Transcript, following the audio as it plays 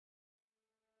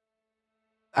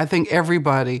I think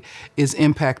everybody is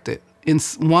impacted in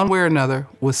one way or another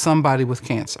with somebody with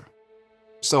cancer.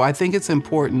 So I think it's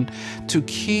important to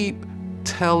keep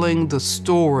telling the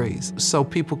stories so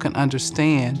people can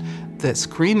understand that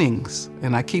screenings,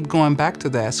 and I keep going back to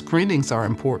that, screenings are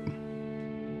important.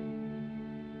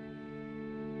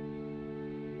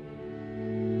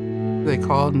 They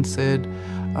called and said,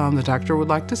 the doctor would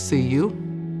like to see you.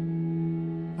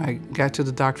 I got to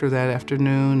the doctor that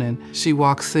afternoon, and she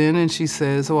walks in and she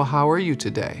says, well, how are you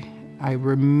today? I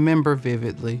remember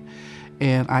vividly.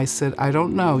 And I said, I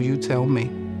don't know, you tell me.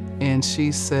 And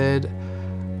she said,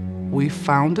 we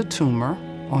found a tumor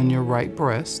on your right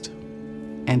breast,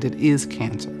 and it is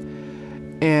cancer.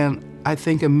 And I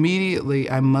think immediately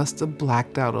I must have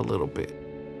blacked out a little bit.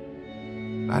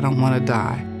 I don't want to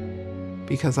die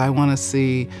because I want to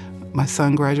see my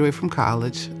son graduate from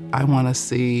college. I want to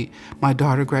see my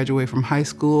daughter graduate from high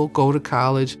school, go to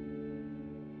college.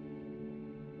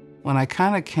 When I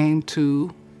kind of came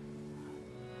to,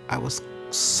 I was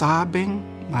sobbing.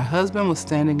 My husband was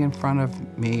standing in front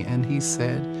of me and he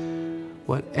said,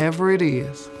 whatever it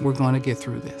is, we're going to get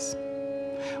through this.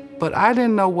 But I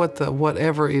didn't know what the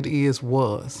whatever it is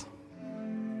was.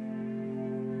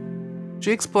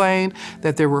 She explained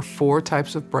that there were 4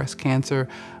 types of breast cancer,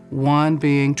 one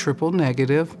being triple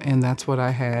negative, and that's what I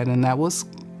had, and that was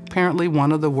apparently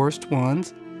one of the worst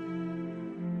ones.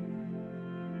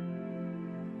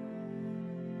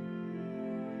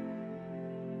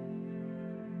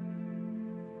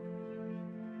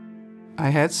 I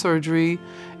had surgery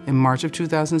in March of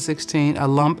 2016, a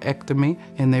lumpectomy,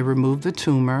 and they removed the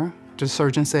tumor. The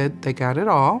surgeon said they got it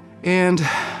all. And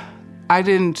I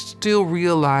didn't still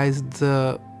realize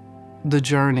the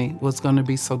journey was going to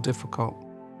be so difficult.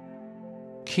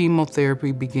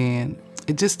 Chemotherapy began.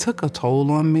 It just took a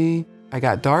toll on me. I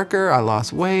got darker, I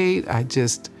lost weight,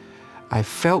 I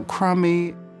felt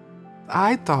crummy.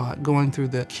 I thought going through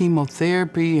the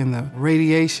chemotherapy and the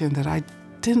radiation that I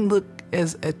didn't look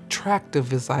as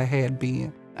attractive as I had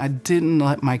been. I didn't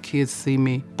let my kids see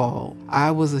me bald.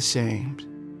 I was ashamed.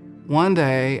 One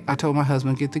day, I told my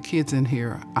husband, get the kids in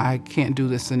here. I can't do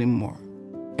this anymore.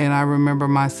 And I remember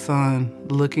my son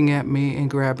looking at me and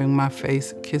grabbing my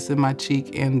face, kissing my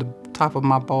cheek and the top of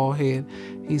my bald head.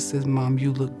 He says, Mom,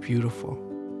 you look beautiful.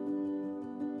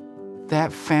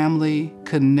 That family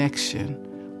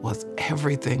connection was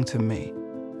everything to me.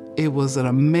 It was an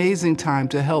amazing time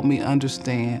to help me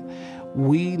understand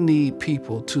we need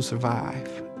people to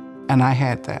survive. And I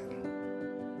had that.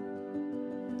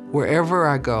 Wherever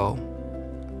I go,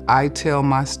 I tell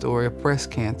my story of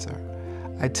breast cancer.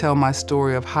 I tell my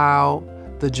story of how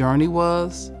the journey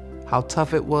was, how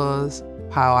tough it was,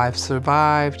 how I've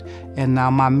survived, and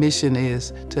now my mission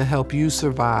is to help you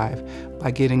survive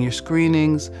by getting your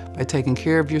screenings, by taking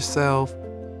care of yourself.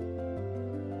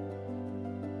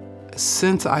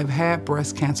 Since I've had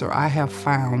breast cancer, I have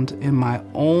found in my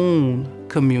own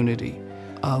community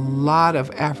a lot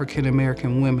of African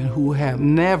American women who have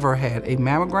never had a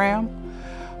mammogram,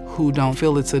 who don't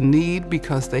feel it's a need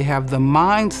because they have the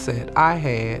mindset I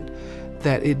had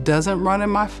that it doesn't run in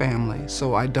my family,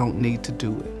 so I don't need to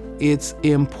do it. It's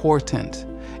important.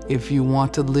 If you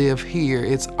want to live here,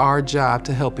 it's our job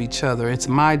to help each other. It's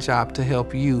my job to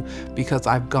help you because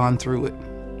I've gone through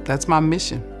it. That's my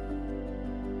mission.